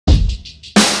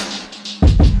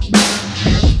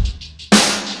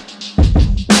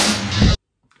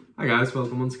Hi guys,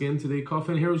 welcome once again to the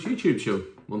Coffee and Heroes YouTube show.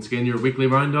 Once again, your weekly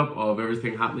roundup of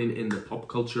everything happening in the pop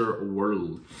culture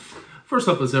world. First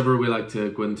up, as ever, we like to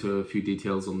go into a few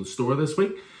details on the store this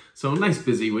week. So, nice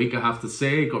busy week, I have to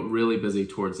say. Got really busy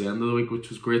towards the end of the week, which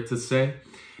was great to say.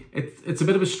 It's a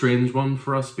bit of a strange one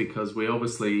for us because we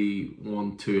obviously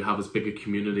want to have as big a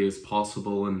community as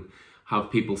possible and have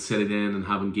people sitting in and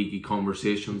having geeky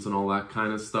conversations and all that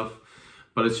kind of stuff.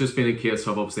 But it's just been a case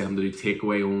of obviously having to do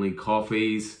takeaway only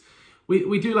coffees.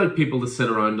 We do like people to sit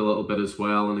around a little bit as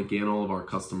well, and again, all of our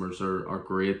customers are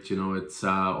great. You know, it's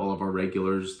all of our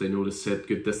regulars, they know to sit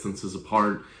good distances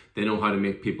apart. They know how to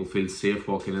make people feel safe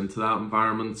walking into that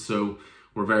environment, so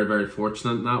we're very, very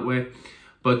fortunate in that way.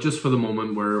 But just for the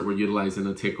moment, we're utilising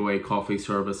a takeaway coffee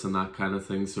service and that kind of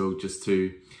thing, so just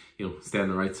to, you know, stay on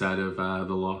the right side of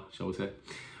the law, shall we say.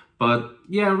 But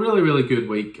yeah, really, really good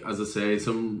week, as I say.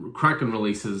 Some cracking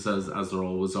releases, as there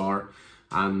always are.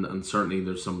 And certainly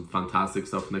there's some fantastic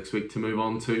stuff next week to move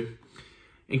on to.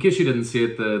 In case you didn't see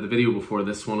it, the video before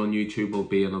this one on YouTube will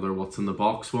be another What's in the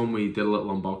Box one. We did a little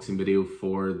unboxing video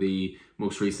for the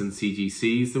most recent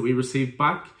CGCs that we received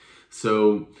back.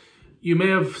 So you may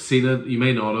have seen it, you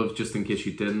may not have, just in case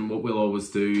you didn't. What we'll always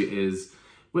do is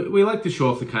we like to show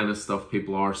off the kind of stuff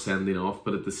people are sending off,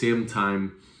 but at the same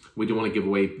time, we don't want to give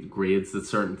away grades that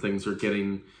certain things are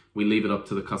getting. We leave it up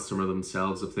to the customer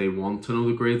themselves if they want to know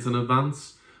the grades in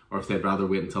advance or if they'd rather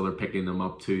wait until they're picking them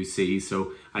up to see.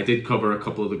 So I did cover a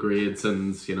couple of the grades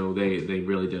and, you know, they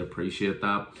really did appreciate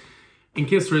that. In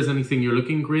case there is anything you're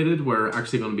looking graded, we're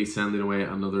actually going to be sending away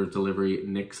another delivery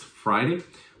next Friday.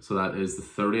 So that is the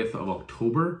 30th of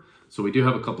October. So we do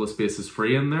have a couple of spaces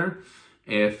free in there.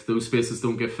 If those spaces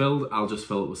don't get filled, I'll just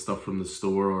fill it with stuff from the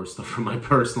store or stuff from my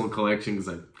personal collection because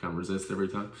I can't resist every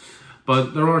time.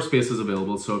 But there are spaces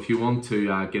available, so if you want to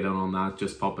get in on that,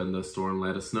 just pop in the store and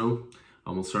let us know,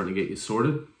 and we'll certainly get you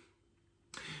sorted.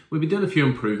 We've been doing a few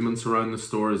improvements around the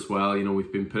store as well. You know,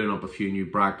 we've been putting up a few new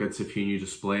brackets, a few new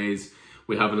displays.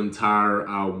 We have an entire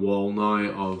wall now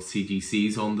of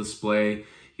CGCs on display,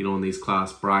 you know, in these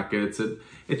class brackets.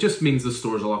 It just means the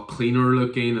store's a lot cleaner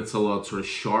looking. It's a lot sort of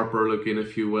sharper looking,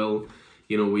 if you will.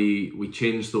 You know, we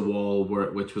changed the wall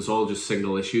which was all just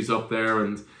single issues up there,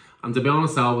 and to be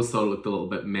honest, I always thought it looked a little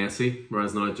bit messy,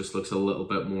 whereas now it just looks a little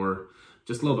bit more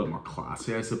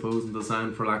classy, I suppose, in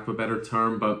design, for lack of a better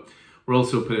term. But we're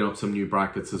also putting up some new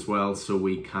brackets as well, so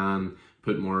we can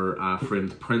put more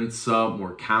framed prints up,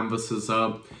 more canvases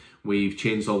up. We've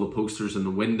changed all the posters in the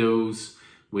windows.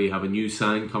 We have a new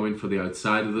sign coming for the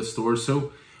outside of the store.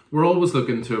 So we're always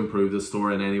looking to improve the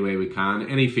store in any way we can.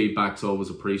 Any feedback's always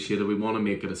appreciated. We want to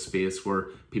make it a space where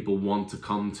people want to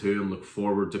come to and look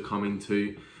forward to coming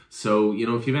to. So, you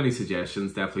know, if you have any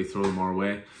suggestions, definitely throw them our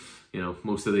way. You know,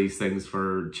 most of these things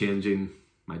for changing,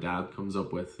 my dad comes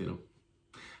up with, you know,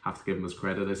 have to give him his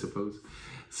credit, I suppose.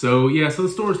 So, yeah, so the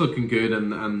store's looking good,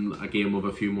 and again, we'll have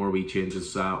a few more wee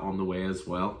changes on the way as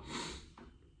well.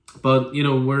 But, you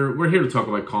know, we're here to talk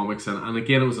about comics, and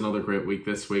again, it was another great week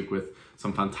this week with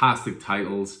some fantastic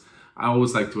titles. I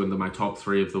always like to go into my top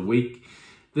 3 of the week.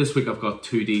 This week I've got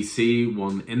 2 DC,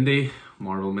 1 indie,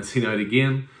 Marvel missing out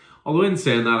again. Although in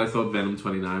saying that, I thought Venom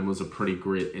 29 was a pretty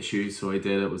great issue, so I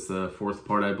did. It was the 4th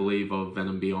part, I believe, of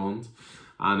Venom Beyond,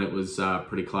 and it was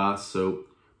pretty class. So,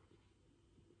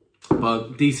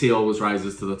 but DC always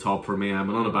rises to the top for me. I'm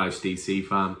an unabashed DC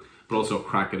fan, but also a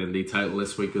cracking indie title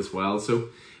this week as well. So,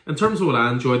 in terms of what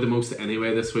I enjoyed the most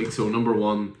anyway this week, so number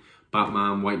 1,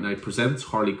 Batman White Knight Presents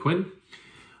Harley Quinn.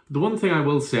 The one thing I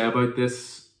will say about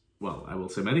this, well, I will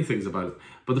say many things about it,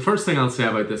 but the first thing I'll say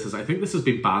about this is I think this has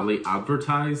been badly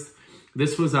advertised.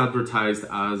 This was advertised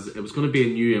as it was going to be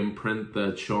a new imprint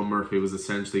that Sean Murphy was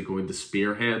essentially going to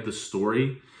spearhead the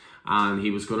story, and he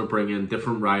was going to bring in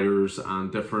different writers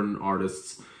and different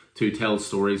artists to tell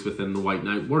stories within the White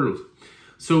Knight world.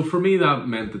 So for me, that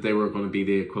meant that they were going to be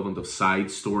the equivalent of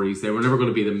side stories. They were never going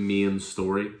to be the main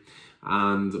story.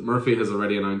 And Murphy has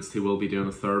already announced he will be doing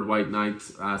a 3rd White Knight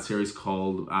series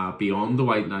called Beyond the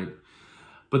White Knight.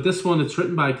 But this one, it's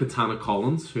written by Katana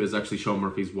Collins, who is actually Sean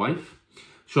Murphy's wife.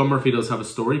 Sean Murphy does have a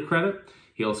story credit.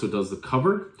 He also does the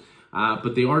cover.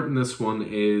 But the art in this one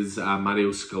is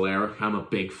Matteo Scalera, who I'm a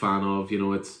big fan of. You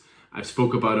know, I've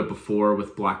spoke about it before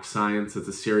with Black Science. It's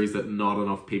a series that not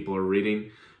enough people are reading.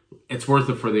 It's worth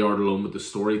it for the art alone, but the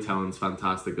storytelling's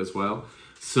fantastic as well.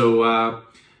 So,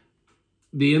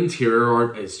 the interior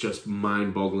art is just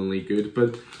mind-bogglingly good,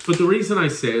 but the reason I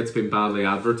say it's been badly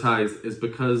advertised is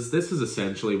because this is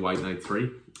essentially White Knight 3.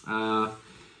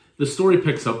 The story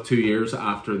picks up 2 years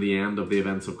after the end of the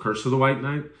events of Curse of the White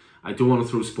Knight, I don't want to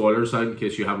throw spoilers out in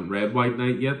case you haven't read White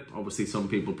Knight yet. Obviously, some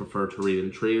people prefer to read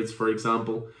in trades, for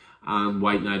example. And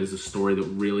White Knight is a story that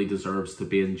really deserves to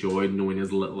be enjoyed, knowing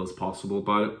as little as possible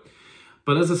about it.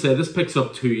 But as I said, this picks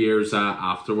up 2 years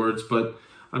afterwards. But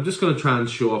I'm just going to try and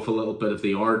show off a little bit of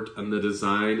the art and the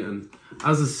design. And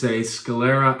as I say,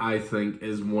 Scalera, I think,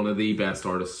 is one of the best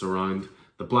artists around.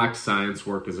 The Black Science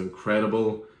work is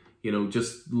incredible. You know,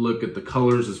 just look at the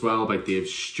colors as well by Dave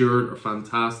Stewart are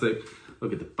fantastic.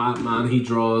 Look at the Batman he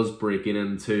draws, breaking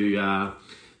into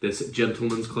this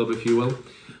gentleman's club, if you will.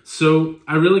 So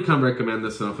I really can't recommend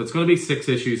this enough. It's going to be 6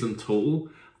 issues in total,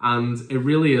 and it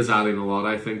really is adding a lot,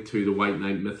 I think, to the White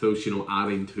Knight mythos, you know,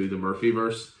 adding to the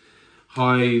Murphyverse.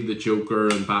 How the Joker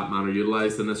and Batman are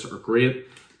utilised in this are great,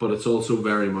 but it's also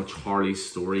very much Harley's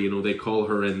story. You know, they call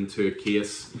her into a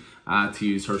case to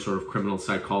use her sort of criminal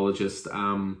psychologist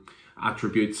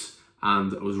attributes,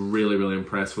 and I was really, really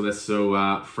impressed with this.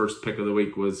 So first pick of the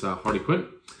week was Harley Quinn.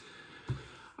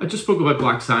 I just spoke about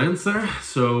Black Science there,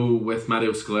 so with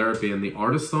Matteo Scalera being the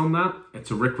artist on that,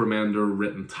 it's a Rick Remender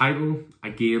written title.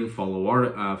 Again,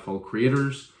 follow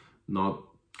creators, not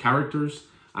characters.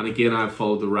 And again, I've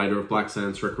followed the writer of Black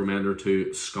Science, Rick Remender, to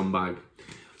Scumbag.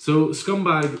 So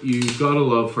Scumbag, you've got to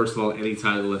love, first of all, any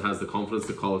title that has the confidence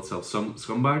to call itself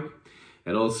Scumbag.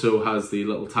 It also has the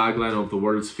little tagline of "The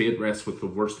world's fate rests with the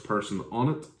worst person on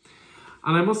it."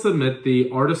 And I must admit, the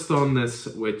artist on this,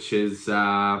 which is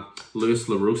Luis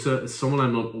LaRosa, is someone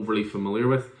I'm not overly familiar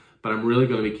with, but I'm really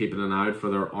going to be keeping an eye out for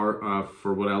their art,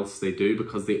 for what else they do,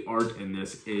 because the art in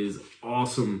this is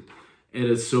awesome. It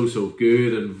is so, so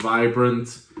good and vibrant.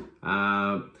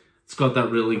 It's got that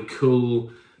really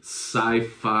cool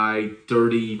sci-fi,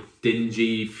 dirty,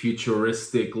 dingy,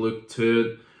 futuristic look to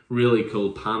it. Really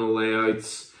cool panel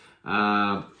layouts.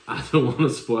 I don't want to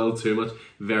spoil too much.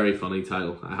 Very funny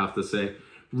title, I have to say.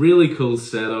 Really cool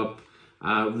setup.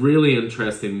 Really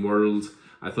interesting world.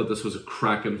 I thought this was a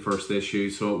cracking first issue.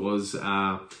 So it was, you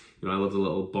know, I love the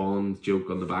little Bond joke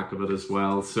on the back of it as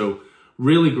well. So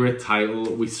really great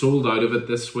title. We sold out of it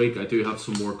this week. I do have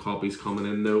some more copies coming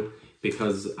in though,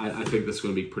 because I think this is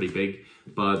going to be pretty big.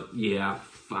 But yeah,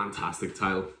 fantastic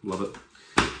title. Love it.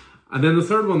 And then the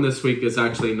third one this week is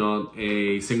actually not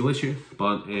a single issue,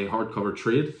 but a hardcover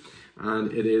trade.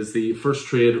 And it is the first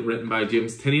trade written by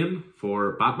James Tynion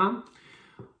for Batman.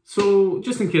 So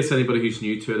just in case anybody who's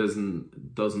new to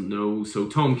it doesn't know, so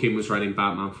Tom King was writing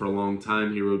Batman for a long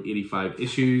time. He wrote 85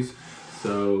 issues.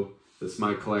 So this is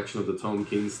my collection of the Tom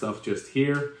King stuff just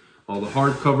here, all the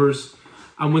hardcovers.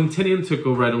 And when Tynion took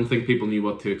over, I don't think people knew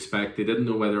what to expect. They didn't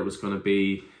know whether it was going to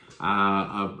be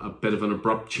a bit of an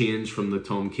abrupt change from the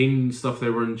Tom King stuff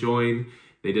they were enjoying.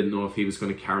 They didn't know if he was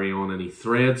going to carry on any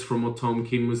threads from what Tom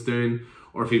King was doing,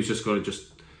 or if he was just going to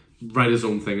just write his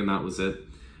own thing and that was it.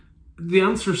 The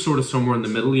answer's sort of somewhere in the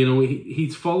middle. You know,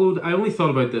 he's followed, I only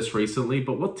thought about this recently,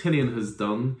 but what Tynion has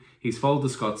done, he's followed the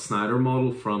Scott Snyder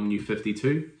model from New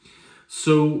 52.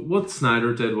 So what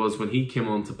Snyder did was, when he came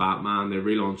on to Batman, they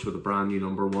relaunched with a brand new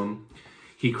 #1.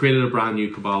 He created a brand new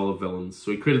cabal of villains.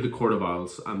 So he created the Court of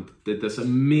Owls and did this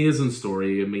amazing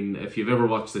story. I mean, if you've ever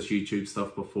watched this YouTube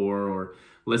stuff before or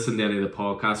listened to any of the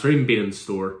podcasts or even been in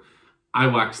store, I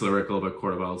wax lyrical about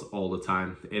Court of Owls all the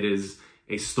time. It is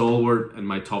a stalwart in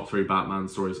my top 3 Batman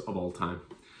stories of all time.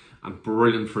 And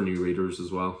brilliant for new readers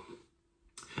as well.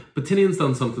 But Tynion's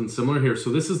done something similar here.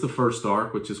 So this is the first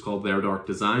arc, which is called Their Dark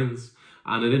Designs.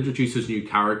 And it introduces new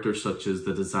characters such as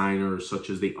the Designer,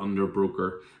 such as the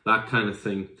Underbroker, that kind of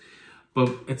thing.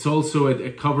 But it's also,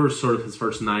 it covers sort of his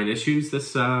first 9 issues,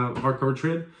 this hardcover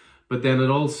trade. But then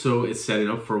it also is setting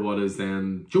up for what is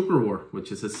then Joker War,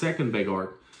 which is his second big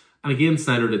arc. And again,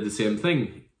 Snyder did the same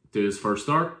thing. Did his first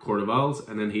arc, Court of Owls,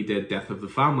 and then he did Death of the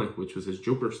Family, which was his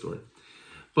Joker story.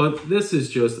 But this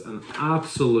is just an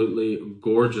absolutely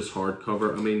gorgeous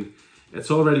hardcover. I mean,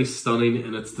 it's already stunning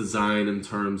in its design in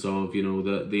terms of, you know,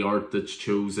 the art that's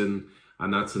chosen,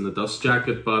 and that's in the dust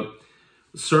jacket. But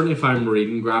certainly if I'm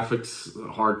reading graphics,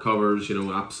 hardcovers, you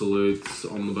know, absolutes,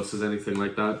 omnibuses, anything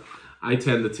like that, I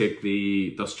tend to take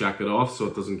the dust jacket off so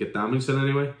it doesn't get damaged in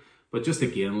any way. But just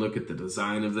again, look at the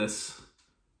design of this.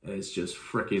 It's just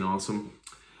freaking awesome.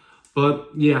 But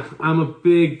yeah, I'm a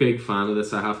big, big fan of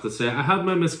this, I have to say. I had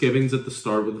my misgivings at the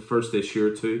start with the first issue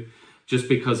or two, just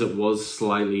because it was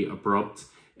slightly abrupt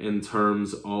in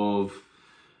terms of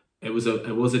it was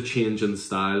a change in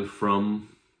style from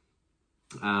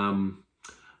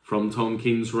Tom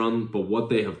King's run, but what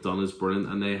they have done is brilliant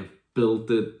and they have built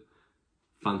it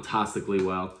fantastically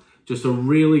well. Just a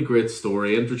really great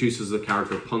story. Introduces the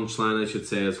character Punchline, I should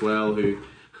say, as well, who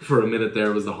for a minute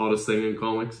there was the hottest thing in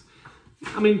comics.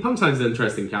 I mean, Pumptine's an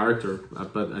interesting character,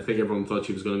 but I think everyone thought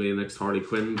she was going to be the next Harley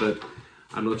Quinn, but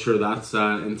I'm not sure that's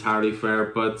entirely fair.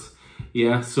 But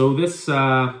yeah, so this,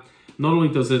 not only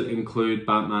does it include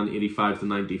Batman 85 to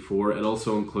 94, it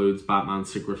also includes Batman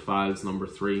Secret Files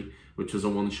 #3, which was a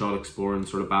one-shot exploring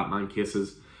sort of Batman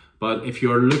cases. But if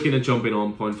you're looking at jumping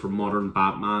on point for modern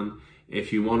Batman,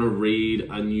 if you want to read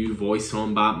a new voice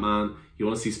on Batman, you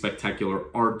want to see spectacular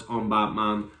art on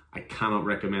Batman, I cannot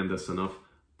recommend this enough.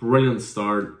 Brilliant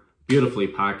start, beautifully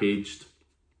packaged.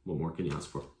 What more can you ask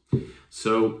for?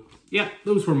 So yeah,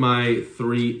 those were my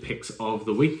 3 picks of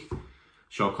the week.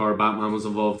 Shock horror Batman was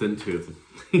involved in 2 of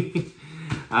them.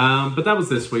 But that was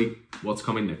this week. What's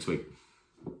coming next week?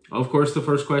 Of course, the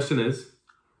first question is,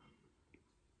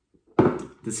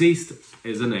 deceased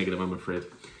is a negative, I'm afraid.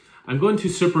 I'm going to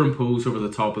superimpose over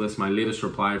the top of this my latest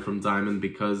reply from Diamond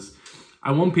because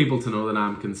I want people to know that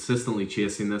I'm consistently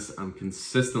chasing this. I'm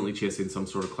consistently chasing some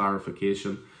sort of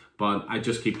clarification, but I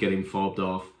just keep getting fobbed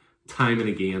off time and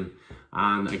again.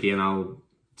 And again, I'll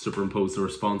superimpose the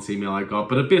response email I got,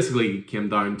 but it basically came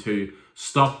down to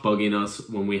stop bugging us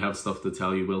when we have stuff to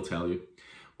tell you, we'll tell you.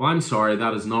 Well, I'm sorry,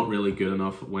 that is not really good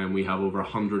enough when we have over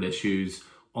 100 issues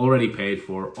already paid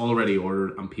for, already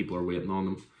ordered, and people are waiting on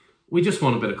them. We just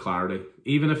want a bit of clarity.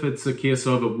 Even if it's a case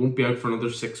of it won't be out for another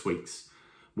 6 weeks.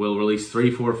 We'll release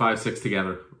 3, 4, 5, 6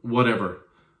 together. Whatever.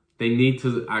 They need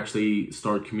to actually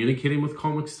start communicating with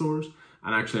comic stores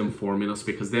and actually informing us,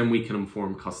 because then we can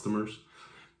inform customers.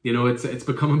 You know, it's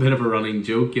become a bit of a running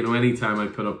joke. You know, anytime I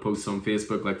put up posts on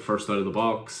Facebook like first out of the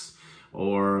box,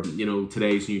 or, you know,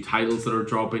 today's new titles that are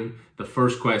dropping, the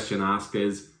first question asked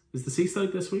is Deceased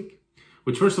out this week?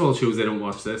 Which first of all shows they don't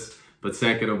watch this. But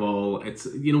second of all, it's,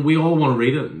 you know, we all want to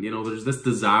read it. You know, there's this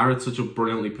desire. It's such a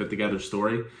brilliantly put together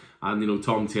story. And, you know,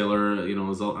 Tom Taylor, you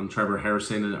know, and Trevor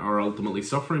Harrison are ultimately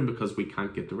suffering because we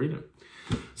can't get to read it.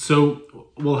 So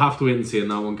we'll have to wait and see on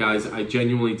that one, guys. I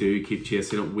genuinely do keep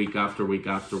chasing it week after week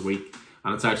after week.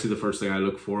 And it's actually the first thing I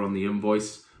look for on the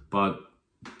invoice. But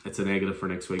it's a negative for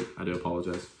next week. I do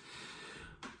apologize.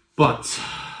 But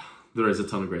there is a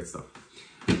ton of great stuff.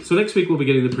 So next week we'll be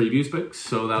getting the previews books,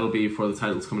 so that'll be for the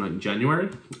titles coming out in January.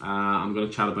 I'm going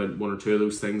to chat about 1 or 2 of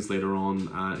those things later on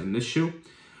in this show.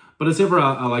 But as ever,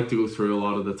 I like to go through a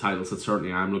lot of the titles that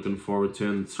certainly I'm looking forward to,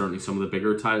 and certainly some of the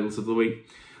bigger titles of the week.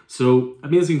 So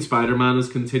Amazing Spider-Man is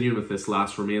continuing with this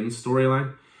Last Remains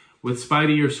storyline. With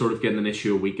Spidey, you're sort of getting an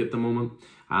issue a week at the moment,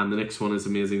 and the next one is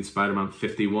Amazing Spider-Man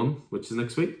 51, which is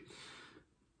next week.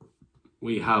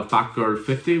 We have Batgirl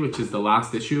 50, which is the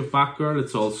last issue of Batgirl.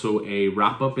 It's also a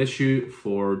wrap-up issue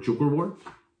for Joker War.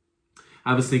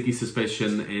 I have a sneaky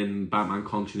suspicion in Batman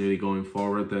continuity going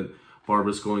forward that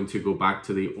Barbara's going to go back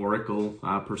to the Oracle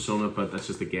persona, but that's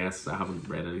just a guess. I haven't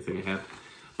read anything ahead.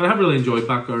 But I have really enjoyed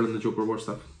Batgirl and the Joker War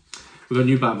stuff. We got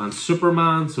new Batman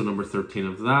Superman, so number 13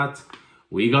 of that.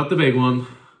 We got the big one,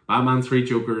 Batman 3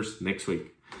 Jokers, next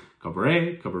week. Cover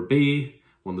A, cover B,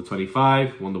 1 to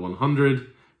 25, 1 to 100.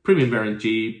 Premium Variant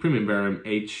G, Premium Variant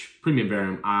H, Premium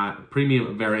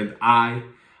Variant I,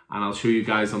 and I'll show you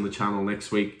guys on the channel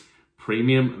next week,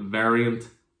 Premium Variant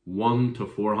 1 to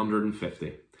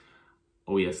 450.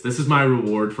 Oh yes, this is my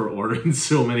reward for ordering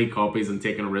so many copies and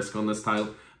taking a risk on this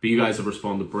title, but you guys have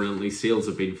responded brilliantly. Sales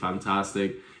have been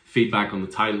fantastic, feedback on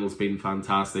the title has been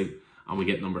fantastic, and we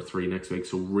get number 3 next week,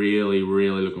 so really,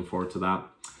 really looking forward to that.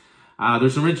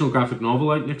 There's an original graphic novel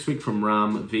out next week from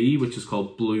Ram V, which is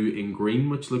called Blue in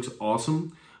Green, which looks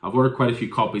awesome. I've ordered quite a few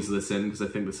copies of this in because I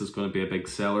think this is going to be a big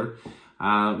seller.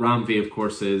 Ram V, of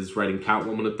course, is writing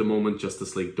Catwoman at the moment,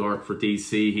 Justice League Dark for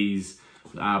DC. He's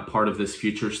part of this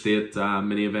Future State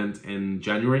mini event in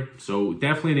January, so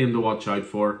definitely a name to watch out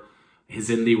for.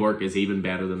 His indie work is even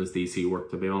better than his DC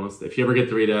work, to be honest. If you ever get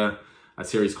to read a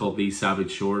series called These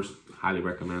Savage Shores, highly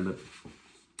recommend it.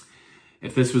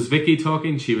 If this was Vicky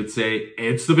talking, she would say,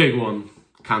 it's the big one.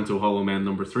 Kanto Hollow Men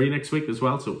number 3 next week as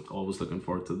well, so always looking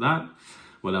forward to that.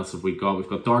 What else have we got? We've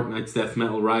got Dark Knight's Death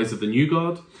Metal Rise of the New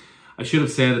God. I should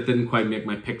have said it didn't quite make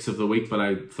my picks of the week, but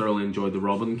I thoroughly enjoyed the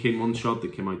Robin King one-shot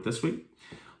that came out this week.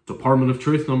 Department of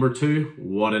Truth number 2.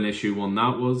 What an issue one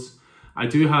that was. I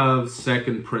do have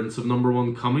second prints of number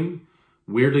 1 coming.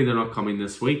 Weirdly, they're not coming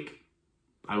this week.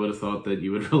 I would have thought that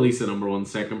you would release a number 1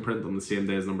 second print on the same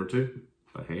day as number 2.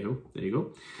 But hey ho, there you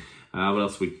go. What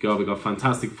else we got? We got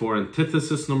Fantastic Four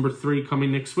Antithesis number 3 coming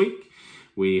next week.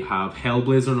 We have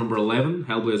Hellblazer number 11.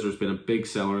 Hellblazer's been a big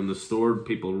seller in the store.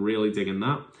 People really digging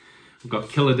that. We've got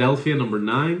Philadelphia number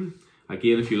 9.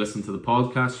 Again, if you listen to the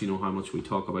podcast, you know how much we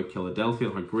talk about Philadelphia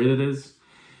and how great it is.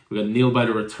 We got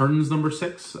Nailbiter Returns number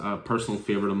 6, a personal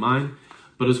favourite of mine.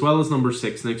 But as well as number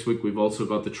 6 next week, we've also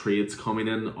got the trades coming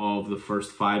in of the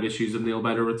first 5 issues of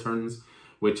Nailbiter Returns.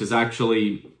 which is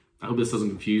actually, I hope this doesn't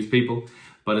confuse people,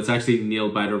 but it's actually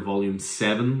Nailbiter Volume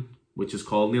 7, which is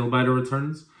called Nailbiter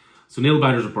Returns. So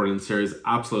Nailbiter's a brilliant series,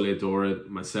 absolutely adore it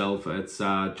myself. It's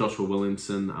Joshua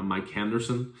Williamson and Mike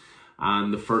Henderson.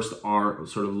 And the first art,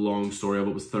 sort of long story of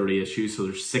it, was 30 issues, so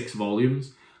there's 6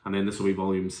 volumes, and then this will be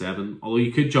volume 7. Although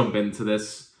you could jump into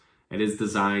this, it is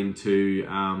designed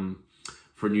to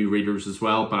for new readers as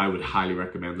well, but I would highly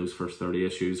recommend those first 30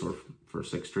 issues or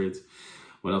first 6 trades.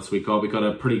 What else we got? We got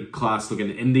a pretty class looking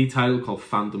indie title called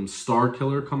Phantom Star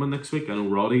Killer coming next week. I know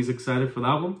Roddy's excited for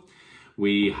that one.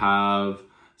 We have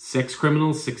Sex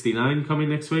Criminals 69 coming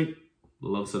next week.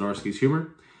 Love Zdarsky's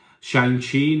humor.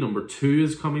 Shang-Chi #2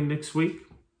 is coming next week.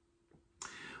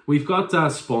 We've got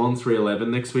Spawn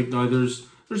 311 next week. Now there's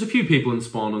a few people in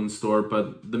Spawn in store,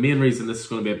 but the main reason this is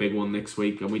going to be a big one next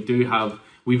week, and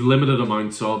we've limited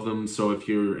amounts of them, so if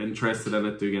you're interested in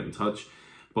it, do get in touch.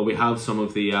 But we have some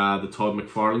of the Todd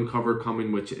McFarlane cover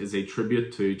coming, which is a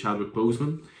tribute to Chadwick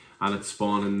Boseman, and it's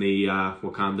Spawn in the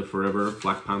Wakanda Forever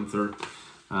Black Panther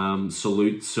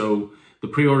salute. So the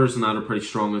pre-orders on that are pretty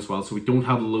strong as well. So we don't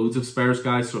have loads of spares,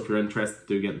 guys. So if you're interested,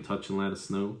 do get in touch and let us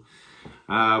know.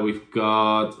 We've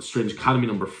got Strange Academy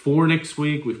 #4 next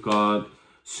week. We've got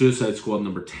Suicide Squad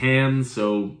 #10.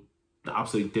 So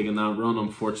absolutely digging that run.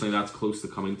 Unfortunately, that's close to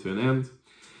coming to an end.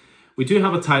 We do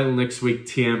have a title next week,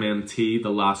 TMNT, The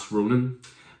Last Ronin.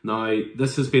 Now,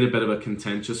 this has been a bit of a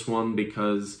contentious one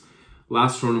because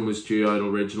Last Ronin was due out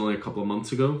originally a couple of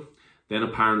months ago. Then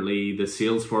apparently the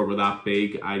sales for it were that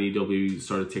big, IDW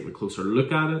started taking a closer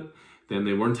look at it. Then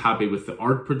they weren't happy with the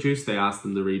art produced. They asked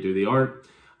them to redo the art.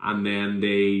 And then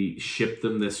they shipped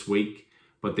them this week.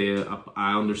 But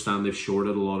I understand they've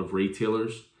shorted a lot of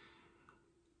retailers.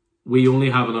 We only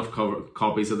have enough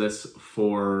copies of this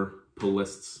for pull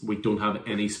lists. We don't have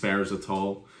any spares at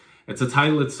all. It's a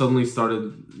title that suddenly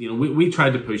started, we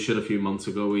tried to push it a few months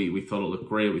ago. We thought it looked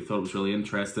great. We thought it was really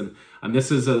interesting. And this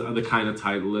is the kind of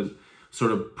title that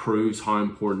sort of proves how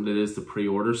important it is to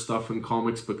pre-order stuff in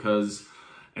comics, because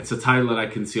it's a title that I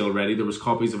can see already. There was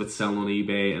copies of it selling on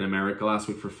eBay in America last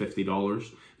week for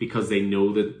 $50 because they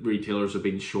know that retailers are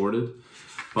being shorted.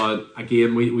 But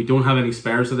again, we don't have any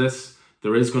spares of this.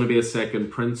 There is going to be a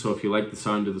second print, so if you like the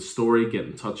sound of the story, get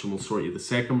in touch and we'll sort you the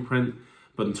second print.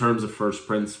 But in terms of first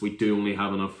prints, we do only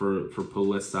have enough for pull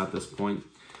lists at this point.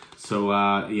 So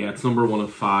yeah, it's #1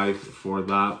 of 5 for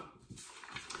that.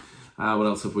 What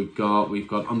else have we got? We've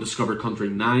got Undiscovered Country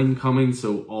 9 coming,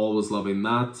 so always loving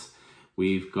that.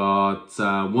 We've got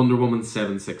Wonder Woman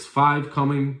 765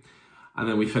 coming. And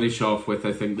then we finish off with,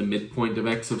 I think, the midpoint of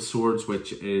X of Swords,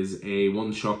 which is a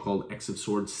one-shot called X of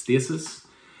Swords Stasis.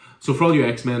 So for all you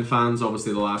X-Men fans,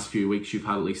 obviously the last few weeks, you've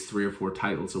had at least 3 or 4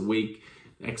 titles a week.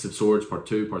 X of Swords, Part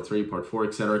 2, Part 3, Part 4,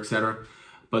 etc., etc.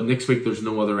 But next week, there's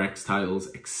no other X titles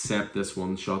except this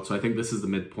one-shot. So I think this is the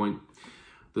midpoint.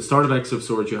 The start of X of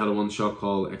Swords, you had a one-shot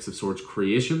called X of Swords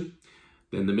Creation.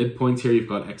 Then the midpoint here, you've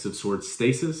got X of Swords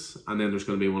Stasis. And then there's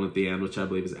going to be one at the end, which I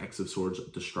believe is X of Swords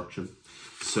Destruction.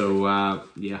 So,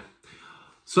 yeah.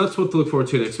 So that's what to look forward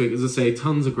to next week. As I say,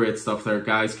 tons of great stuff there,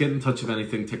 guys. Get in touch if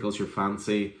anything tickles your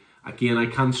fancy. Again, I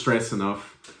can't stress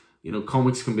enough,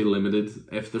 comics can be limited.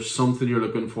 If there's something you're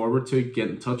looking forward to,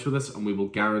 get in touch with us and we will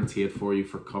guarantee it for you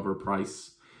for cover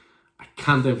price. I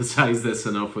can't emphasize this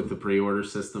enough with the pre-order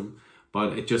system.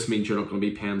 But it just means you're not going to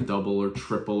be paying double or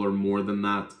triple or more than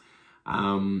that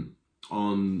on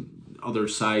other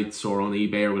sites or on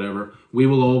eBay or whatever. We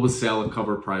will always sell a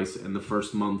cover price in the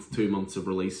first month, 2 months of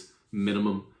release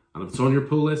minimum. And if it's on your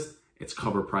pull list, it's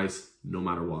cover price no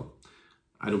matter what.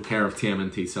 I don't care if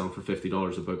TMNT is selling for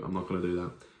 $50 a book. I'm not going to do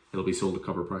that. It'll be sold at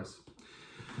cover price.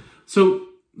 So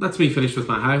that's me finished with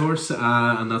my high horse,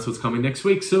 and that's what's coming next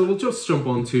week. So we'll just jump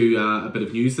on to a bit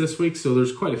of news this week. So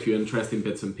there's quite a few interesting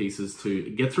bits and pieces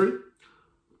to get through.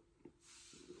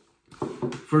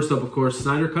 First up, of course,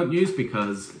 Snydercut news,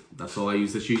 because that's all I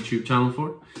use this YouTube channel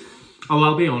for. Oh,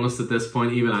 I'll be honest, at this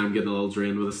point, even I'm getting a little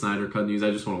drained with the Snydercut news. I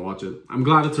just want to watch it. I'm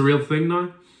glad it's a real thing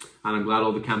now, and I'm glad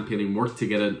all the campaigning worked to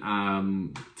get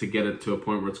it to a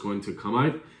point where it's going to come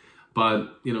out.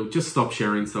 But, just stop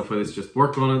sharing stuff with us. Just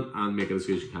work on it and make it as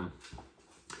good as you can.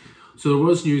 So there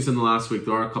was news in the last week.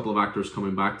 There are a couple of actors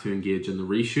coming back to engage in the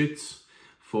reshoots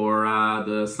for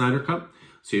the Snydercut.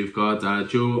 So you've got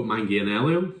Joe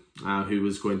Manganiello, who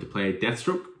was going to play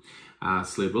Deathstroke,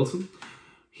 Slade Wilson.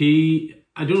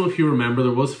 I don't know if you remember,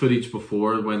 there was footage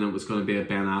before when it was going to be a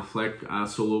Ben Affleck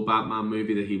solo Batman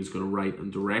movie that he was going to write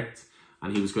and direct.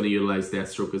 And he was going to utilize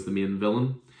Deathstroke as the main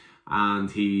villain.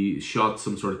 And he shot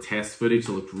some sort of test footage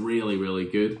that looked really, really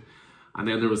good. And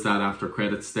then there was that after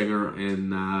credit stinger in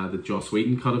the Joss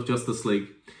Whedon cut of Justice League.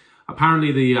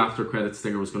 Apparently the after credits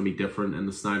stinger was going to be different in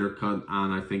the Snyder Cut,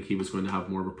 and I think he was going to have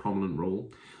more of a prominent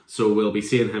role. So we'll be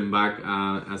seeing him back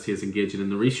as he is engaging in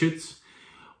the reshoots.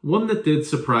 One that did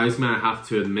surprise me, I have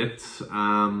to admit,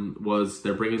 was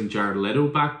they're bringing Jared Leto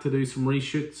back to do some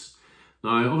reshoots.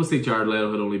 Now, obviously Jared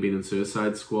Leto had only been in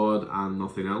Suicide Squad and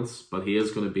nothing else, but he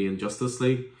is going to be in Justice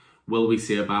League. Will we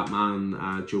see a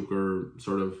Batman Joker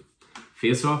sort of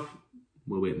face-off?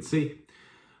 We'll wait and see.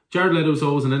 Jared Leto's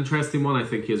always an interesting one. I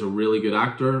think he is a really good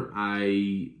actor.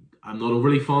 I'm not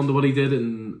overly fond of what he did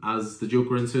as the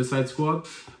Joker in Suicide Squad,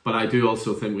 but I do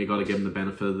also think we got to give him the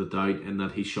benefit of the doubt in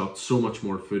that he shot so much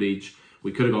more footage.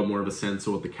 We could have got more of a sense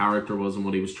of what the character was and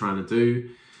what he was trying to do.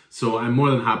 So I'm more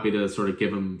than happy to sort of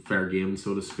give him fair game,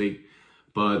 so to speak.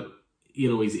 But, you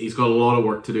know, he's got a lot of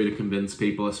work to do to convince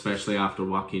people, especially after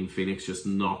Joaquin Phoenix just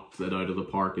knocked it out of the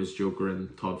park as Joker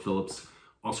and Todd Phillips'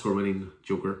 Oscar-winning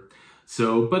Joker.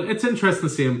 So, but it's interesting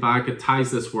to see him back. It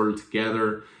ties this world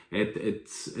together.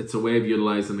 It's a way of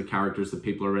utilising the characters that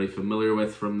people are already familiar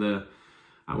with from the,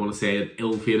 I want to say it,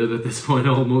 ill-fated at this point,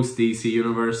 almost DC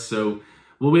universe. So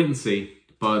we'll wait and see.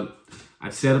 But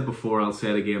I've said it before, I'll say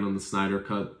it again on the Snyder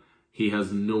Cut. He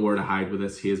has nowhere to hide with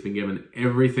this. He has been given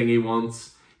everything he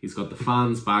wants. He's got the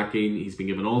fans backing. He's been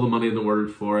given all the money in the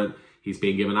world for it. He's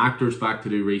been given actors back to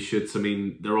do reshoots. I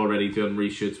mean, they're already doing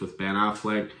reshoots with Ben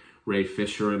Affleck, Ray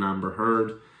Fisher, and Amber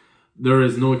Heard. There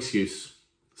is no excuse.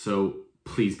 So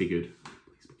please be good.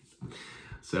 Please be good.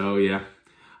 So yeah,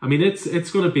 I mean,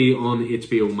 it's going to be on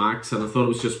HBO Max, and I thought it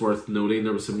was just worth noting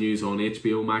there was some news on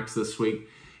HBO Max this week.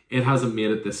 It hasn't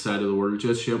made it this side of the world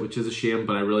just yet, which is a shame,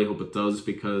 but I really hope it does,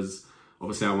 because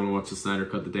obviously I want to watch the Snyder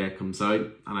Cut the day it comes out,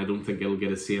 and I don't think it'll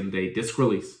get a same-day disc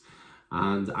release.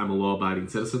 And I'm a law-abiding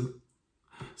citizen,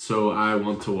 so I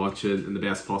want to watch it in the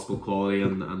best possible quality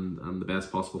and the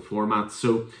best possible format.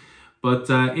 So, but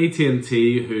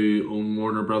AT&T, who own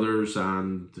Warner Brothers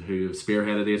and who have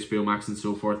spearheaded HBO Max and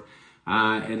so forth,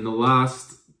 in the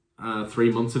last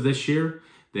 3 months of this year,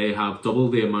 they have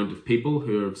doubled the amount of people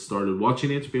who have started watching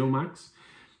HBO Max.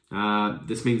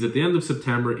 This means at the end of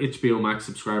September, HBO Max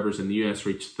subscribers in the US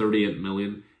reached 38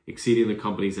 million, exceeding the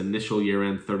company's initial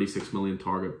year-end 36 million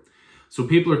target. So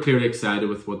people are clearly excited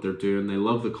with what they're doing. They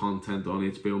love the content on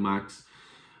HBO Max.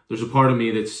 There's a part of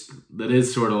me that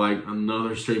is sort of like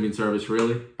another streaming service,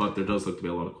 really, but there does look to be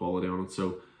a lot of quality on it.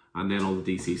 So, and then all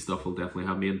the DC stuff will definitely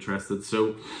have me interested.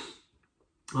 So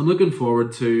I'm looking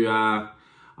forward to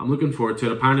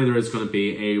it. Apparently there is going to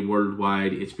be a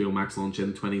worldwide HBO Max launch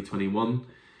in 2021.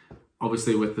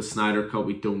 Obviously with the Snyder Cut,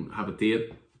 we don't have a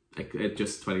date. It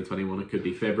just 2021. It could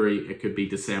be February. It could be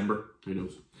December. Who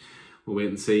knows? We'll wait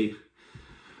and see.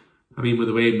 I mean, with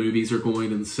the way movies are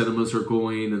going and cinemas are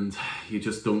going, and you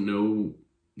just don't know,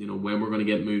 you know, when we're going to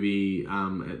get movie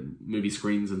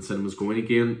screens and cinemas going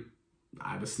again.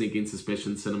 I have a sneaking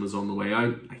suspicion cinemas on the way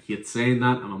out. I hate saying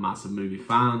that. I'm a massive movie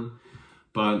fan.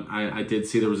 But I did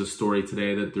see there was a story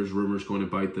today that there's rumours going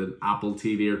about that Apple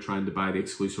TV are trying to buy the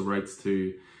exclusive rights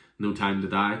to No Time to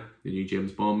Die, the new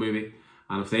James Bond movie.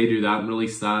 And if they do that and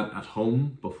release that at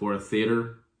home before a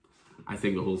theatre, I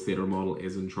think the whole theatre model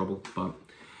is in trouble. But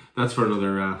that's for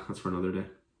another day.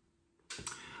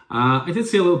 I did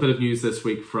see a little bit of news this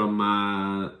week from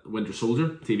Winter Soldier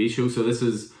TV show. So this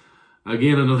is,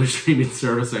 again, another streaming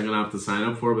service I'm going to have to sign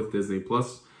up for with Disney+.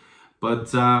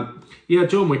 But yeah,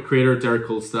 John Wick creator Derek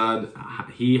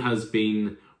Kolstad, he has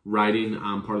been writing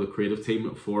part of the creative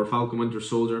team for Falcon Winter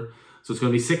Soldier. So it's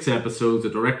going to be 6 episodes, a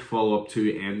direct follow-up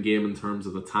to Endgame in terms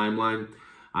of the timeline.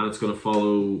 And it's going to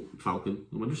follow Falcon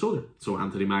and Winter Soldier. So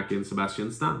Anthony Mackie and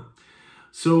Sebastian Stan.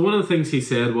 So one of the things he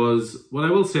said was, what I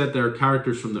will say, there are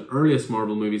characters from the earliest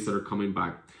Marvel movies that are coming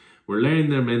back. We're layering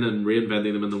them in and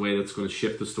reinventing them in the way that's going to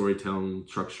shift the storytelling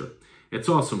structure. It's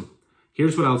awesome.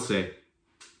 Here's what I'll say.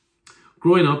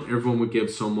 Growing up, everyone would give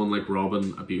someone like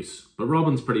Robin abuse. But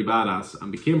Robin's pretty badass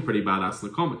and became pretty badass in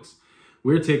the comics.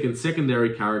 We're taking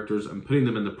secondary characters and putting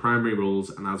them in the primary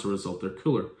roles, and as a result, they're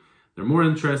cooler. They're more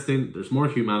interesting, there's more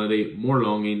humanity, more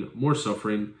longing, more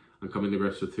suffering, and coming to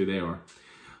grips with who they are.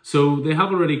 So they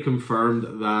have already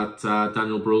confirmed that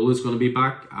Daniel Brühl is going to be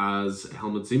back as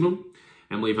Helmut Zemo.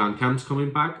 Emily Van Camp's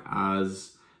coming back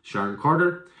as Sharon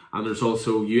Carter. And there's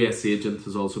also US Agent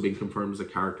has also been confirmed as a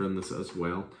character in this as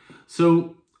well.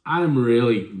 So I'm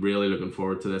really, really looking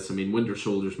forward to this. I mean, Winter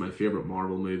Soldier's my favourite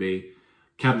Marvel movie.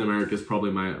 Captain America's probably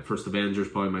my first Avengers,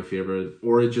 probably my favourite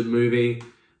origin movie,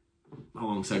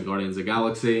 alongside Guardians of the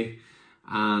Galaxy.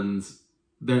 And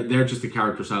they're just the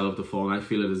characters I love to follow, and I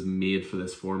feel it is made for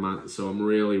this format. So I'm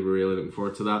really, really looking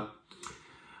forward to that.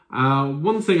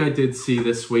 One thing I did see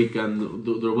this week, and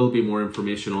there will be more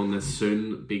information on this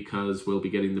soon because we'll be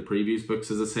getting the previews books,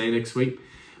 as I say, next week.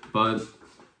 But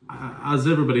as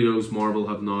everybody knows, Marvel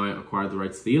have now acquired the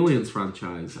rights to the Aliens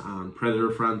franchise and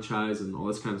Predator franchise and all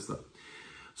this kind of stuff.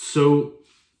 So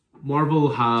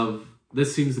Marvel have,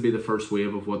 this seems to be the first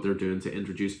wave of what they're doing to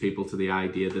introduce people to the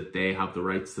idea that they have the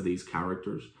rights to these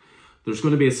characters. There's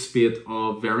going to be a spate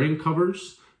of variant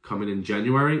covers coming in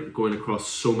January, going across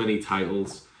so many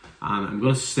titles. And I'm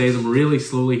going to say them really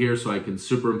slowly here so I can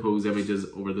superimpose images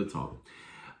over the top.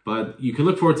 But you can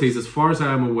look forward to these. As far as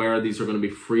I am aware, these are going to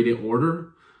be free to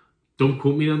order. Don't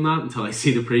quote me on that until I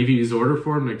see the previews order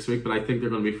for them next week, but I think they're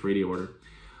going to be free to order.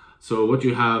 So what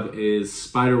you have is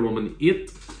Spider-Woman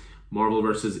 8, Marvel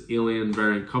vs. Alien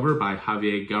variant cover by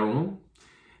Javier Garron.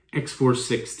 X-Force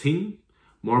 16,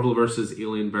 Marvel vs.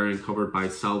 Alien variant cover by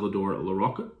Salvador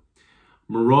Larroca.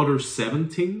 Marauder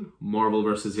 17, Marvel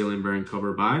vs. Alien variant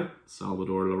cover by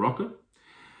Salvador Larroca.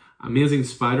 Amazing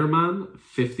Spider-Man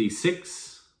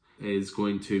 56 is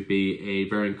going to be a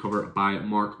variant cover by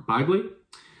Mark Bagley.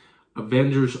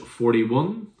 Avengers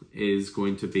 41 is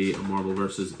going to be a Marvel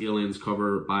vs. Aliens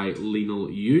cover by Lionel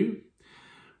Yu.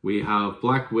 We have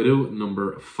Black Widow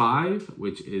number 5,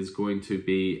 which is going to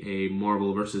be a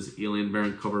Marvel vs. Alien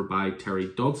variant cover by Terry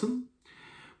Dodson.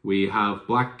 We have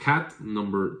Black Cat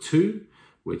number 2,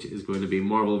 which is going to be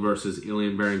Marvel vs.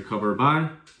 Alien variant cover by,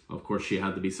 of course she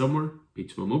had to be somewhere,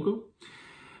 Peach Momoko.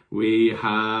 We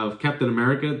have Captain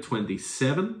America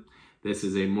 27. This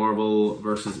is a Marvel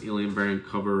vs. Alien variant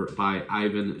cover by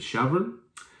Ivan Chavrin.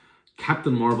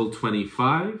 Captain Marvel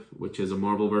 25, which is a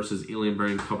Marvel vs. Alien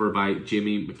variant cover by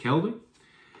Jamie McKelvey.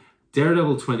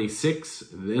 Daredevil 26,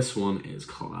 this one is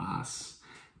class.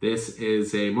 This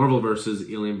is a Marvel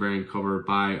vs. Alien variant cover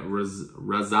by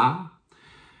Raza.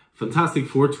 Fantastic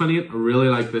Four 28, I really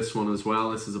like this one as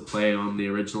well. This is a play on the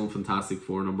original Fantastic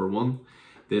Four number 1.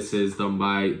 This is done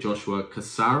by Joshua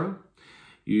Cassara.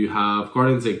 You have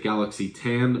Guardians of the Galaxy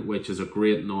 10, which is a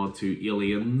great nod to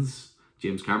Aliens,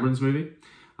 James Cameron's movie.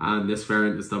 And this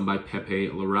variant is done by Pepe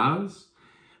Larraz.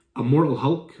 Immortal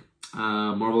Hulk,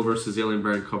 Marvel vs. Alien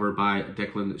variant cover by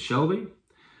Declan Shelby.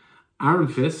 Iron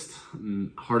Fist,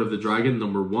 Heart of the Dragon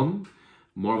number 1,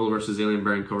 Marvel vs. Alien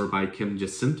variant cover by Kim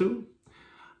Jacinto.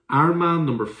 Iron Man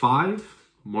number 5,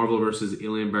 Marvel vs.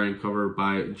 Alien variant cover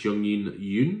by Jung-Yin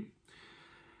Yoon.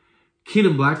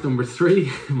 Kenan Black number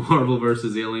 3, Marvel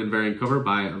vs. Alien variant cover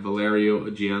by Valerio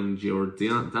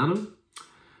Giangiordano.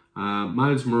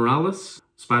 Miles Morales,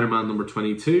 Spider-Man number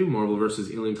 22, Marvel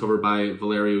vs. Alien cover by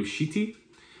Valerio Schiti.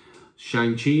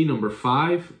 Shang-Chi number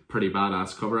 5, pretty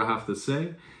badass cover I have to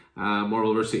say.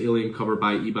 Marvel vs. Alien cover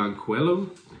by Iban Coelho.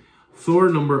 Thor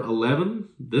number 11,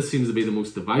 this seems to be the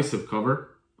most divisive cover.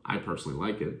 I personally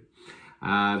like it.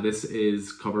 This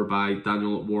is cover by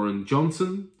Daniel Warren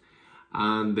Johnson.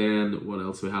 And then what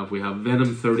else we have? We have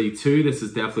Venom 32. This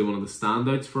is definitely one of the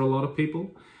standouts for a lot of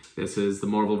people. This is the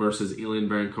Marvel vs. Alien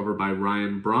variant cover by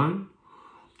Ryan Brown.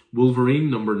 Wolverine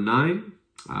number 9,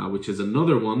 which is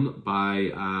another one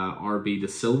by R.B. De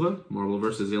Silva, Marvel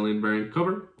vs. Alien variant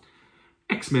cover.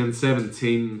 X-Men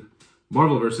 17,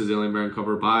 Marvel vs. Alien variant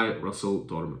cover by Russell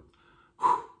Dorman.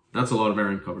 Whew, that's a lot of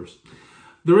variant covers.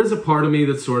 There is a part of me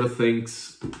that sort of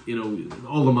thinks, you know,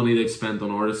 all the money they've spent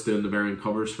on artists doing the variant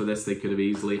covers for this, they could have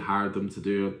easily hired them to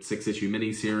do a 6-issue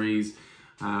miniseries,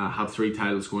 have 3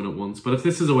 titles going at once. But if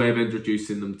this is a way of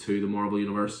introducing them to the Marvel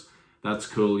Universe, that's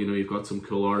cool. You know, you've got some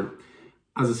cool art.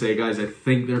 As I say, guys, I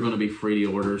think they're going to be free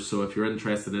to order. So if you're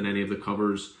interested in any of the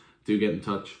covers, do get in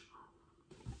touch.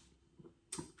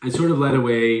 I sort of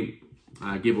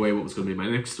gave away what was going to be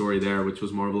my next story there, which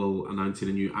was Marvel announcing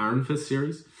a new Iron Fist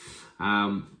series.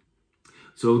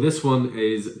 So this one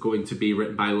is going to be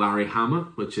written by Larry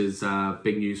Hama, which is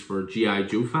big news for G.I.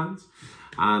 Joe fans.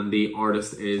 And the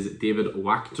artist is David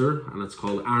Wachter, and it's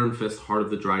called Iron Fist, Heart of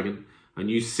the Dragon, a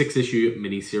new 6-issue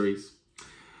miniseries.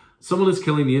 Someone is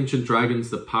killing the ancient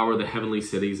dragons that power the heavenly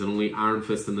cities, and only Iron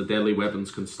Fist and the deadly weapons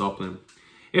can stop them,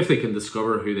 if they can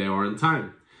discover who they are in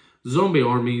time. Zombie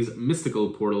armies,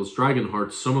 mystical portals, dragon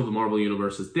hearts, some of the Marvel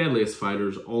Universe's deadliest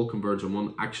fighters all converge on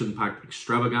one action-packed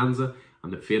extravaganza,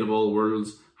 and the fate of all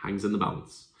worlds hangs in the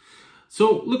balance.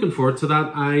 So, looking forward to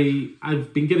that.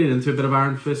 I've been getting into a bit of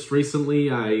Iron Fist recently.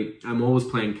 I'm always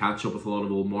playing catch-up with a lot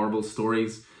of old Marvel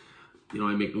stories. You know,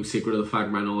 I make no secret of the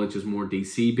fact my knowledge is more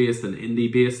DC-based than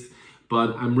indie-based,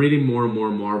 but I'm reading more and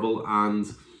more Marvel,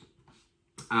 and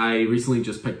I recently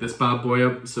just picked this bad boy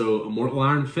up. So, Immortal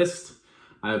Iron Fist.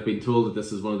 I've been told that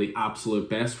this is one of the absolute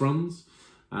best runs.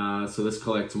 So this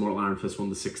collects Immortal Iron Fist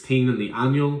 1-16 in the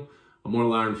annual,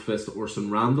 Immortal Iron Fist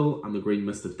Orson Randall and the Green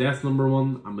Mist of Death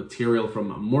 #1, and material from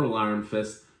Immortal Iron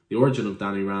Fist, The Origin of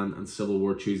Danny Rand, and Civil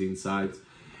War Choosing Sides.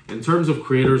 In terms of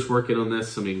creators working on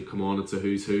this, I mean, come on, it's a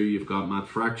who's who. You've got Matt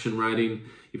Fraction writing,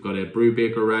 you've got Ed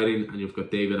Brubaker writing, and you've got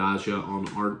David Aja on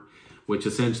art, which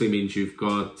essentially means you've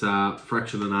got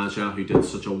Fraction and Aja, who did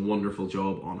such a wonderful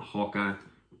job on Hawkeye,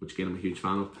 which again I'm a huge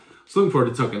fan of. So looking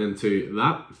forward to tucking into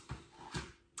that.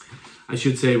 I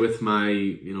should say with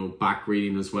my, back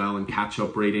reading as well and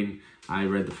catch-up reading, I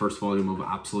read the first volume of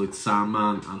Absolute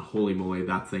Sandman, and holy moly,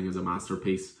 that thing is a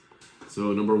masterpiece.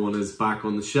 So number 1 is back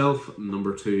on the shelf,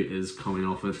 number 2 is coming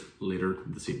off it later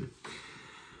this evening.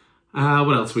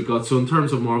 What else we got? So in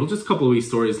terms of Marvel, just a couple of wee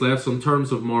stories left. So in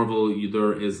terms of Marvel,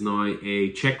 there is now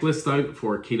a checklist out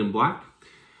for Keenan Black.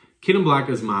 Keenan Black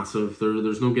is massive.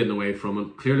 There's no getting away from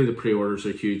it. Clearly the pre-orders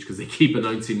are huge because they keep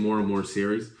announcing more and more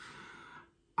series.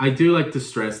 I do like to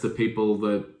stress to people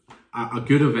that a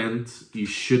good event, you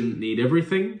shouldn't need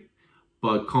everything,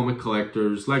 but comic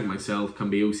collectors like myself can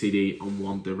be OCD and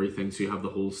want everything, so you have the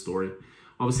whole story.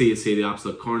 Obviously you see the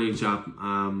Absolute Carnage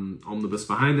omnibus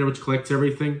behind there, which collects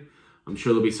everything. I'm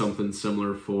sure there'll be something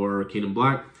similar for Keenan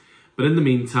Black. But in the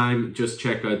meantime, just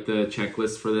check out the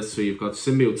checklist for this. So you've got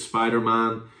Symbiote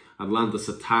Spider-Man, Atlantis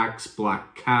Attacks,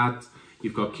 Black Cat,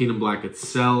 you've got Keenan Black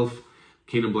itself,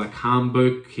 Keenan Black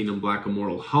Handbook, Keenan Black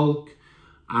Immortal Hulk,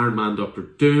 Iron Man Doctor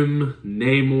Doom,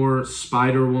 Namor,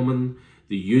 Spider-Woman,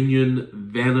 The Union,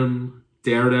 Venom,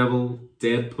 Daredevil,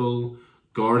 Deadpool,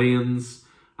 Guardians,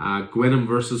 Gwenom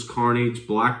vs. Carnage,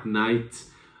 Black Knight,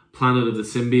 Planet of the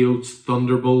Symbiotes,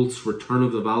 Thunderbolts, Return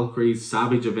of the Valkyries,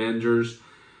 Savage Avengers.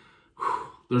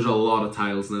 There's a lot of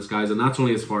titles in this, guys, and that's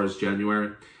only as far as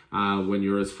January, when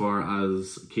you're as far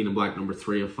as Keenan Black number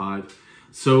 3 of 5.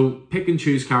 So pick and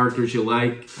choose characters you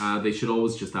like. They should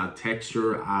always just add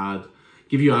texture,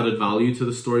 give you added value to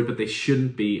the story, but they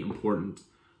shouldn't be important.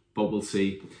 But we'll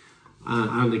see.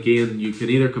 And again, you can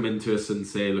either come into us and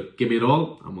say, look, give me it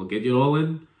all, and we'll get you it all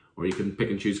in, or you can pick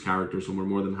and choose characters, and we're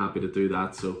more than happy to do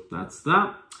that. So that's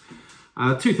that.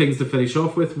 2 things to finish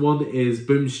off with. One is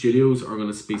Boom Studios are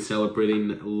going to be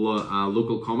celebrating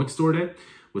local comic store day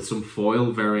with some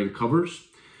foil variant covers.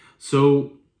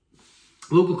 So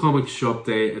local comic shop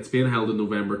day, it's being held on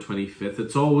November 25th.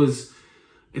 It's always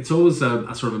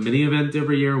a sort of a mini event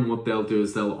every year, and what they'll do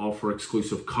is they'll offer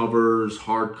exclusive covers,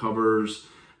 hard covers,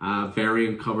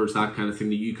 variant covers, that kind of thing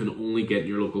that you can only get in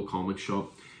your local comic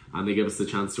shop, and they give us the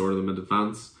chance to order them in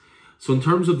advance. So in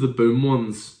terms of the Boom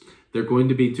ones, they're going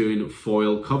to be doing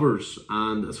foil covers,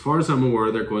 and as far as I'm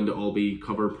aware, they're going to all be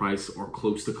cover price or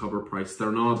close to cover price.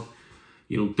 They're not,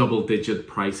 double-digit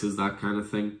prices, that kind of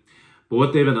thing. But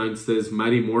what they've announced is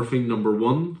Mighty Morphing number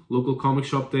 1, local comic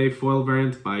shop day foil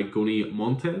variant by Goni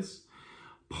Montes.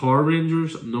 Power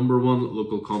Rangers number 1,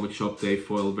 local comic shop day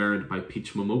foil variant by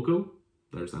Peach Momoko.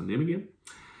 There's that name again.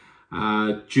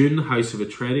 June House of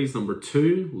Atreides number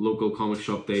 2, local comic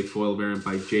shop day foil variant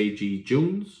by J.G.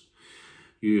 Jones.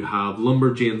 You have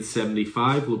Lumberjane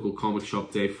 75, local comic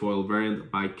shop day foil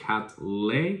variant by Kat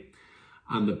Lay.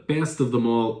 And the best of them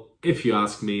all, if you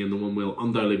ask me, and the one we'll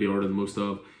undoubtedly be ordering most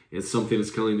of, is Something Is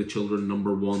Killing the Children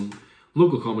number 1,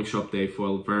 local comic shop day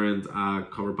foil variant,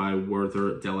 covered by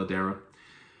Werther Deladera.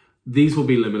 These will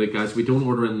be limited, guys. We don't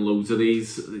order in loads of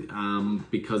these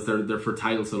because they're for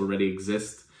titles that already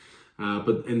exist.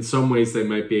 But in some ways, they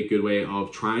might be a good way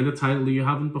of trying a title that you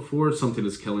haven't before. Something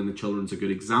Is Killing the Children is a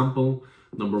good example.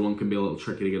 Number 1 can be a little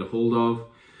tricky to get a hold of.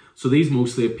 So these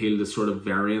mostly appeal to sort of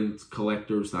variant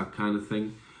collectors, that kind of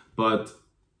thing. But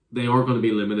they are going to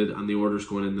be limited, and the order's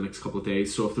going in the next couple of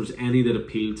days. So if there's any that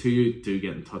appeal to you, do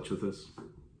get in touch with us.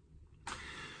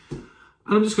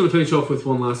 And I'm just going to finish off with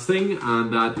one last thing,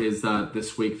 and that is that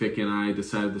this week Vicky and I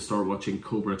decided to start watching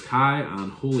Cobra Kai,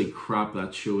 and holy crap,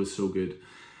 that show is so good.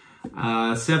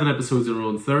 7 episodes in a row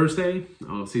on Thursday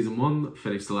of season 1.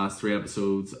 Finished the last 3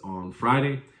 episodes on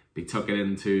Friday. Be tucking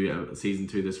into season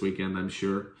 2 this weekend, I'm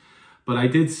sure. But I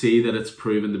did see that it's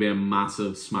proven to be a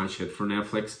massive smash hit for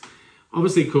Netflix.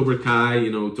 Obviously, Cobra Kai,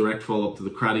 direct follow-up to the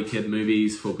Karate Kid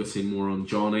movies, focusing more on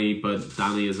Johnny, but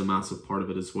Danny is a massive part of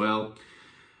it as well.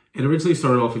 It originally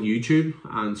started off on YouTube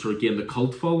and sort of gained a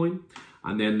cult following,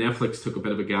 and then Netflix took a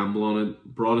bit of a gamble on it,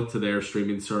 brought it to their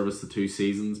streaming service, the 2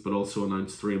 seasons, but also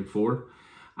announced 3 and 4.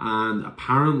 And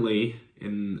apparently,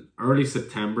 in early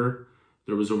September,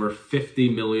 there was over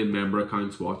 50 million member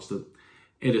accounts watched it.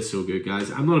 It is so good,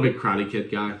 guys. I'm not a big Karate Kid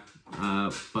guy.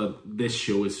 But this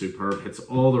show is superb. Hits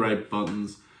all the right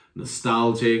buttons.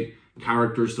 Nostalgic,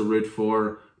 characters to root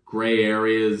for, grey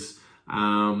areas,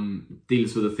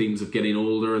 deals with the themes of getting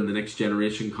older and the next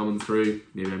generation coming through.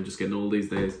 Maybe I'm just getting old these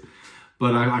days.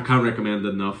 But I can't recommend it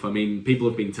enough. I mean, people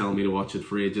have been telling me to watch it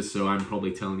for ages, so I'm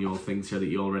probably telling you all things here that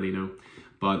you already know.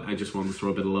 But I just wanted to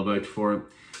throw a bit of love out for it.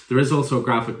 There is also a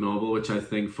graphic novel, which I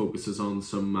think focuses on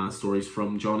some stories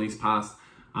from Johnny's past.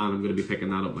 And I'm going to be picking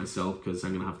that up myself because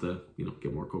I'm going to have to,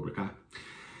 get more Cobra Kai.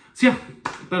 So yeah,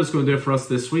 that is going to do it for us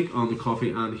this week on the Coffee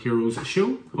and Heroes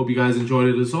show. Hope you guys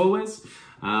enjoyed it as always.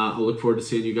 I'll look forward to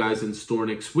seeing you guys in store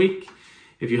next week.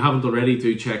 If you haven't already,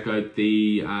 do check out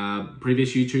the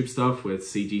previous YouTube stuff with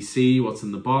CGC, What's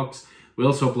in the Box. We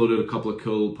also uploaded a couple of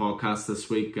cool podcasts this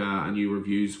week, a new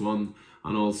reviews one,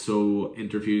 and also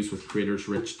interviews with creators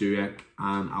Rich Dueck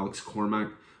and Alex Cormack.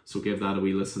 So give that a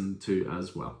wee listen to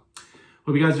as well.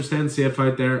 Hope you guys are staying safe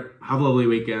out there. Have a lovely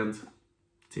weekend.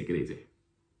 Take it easy.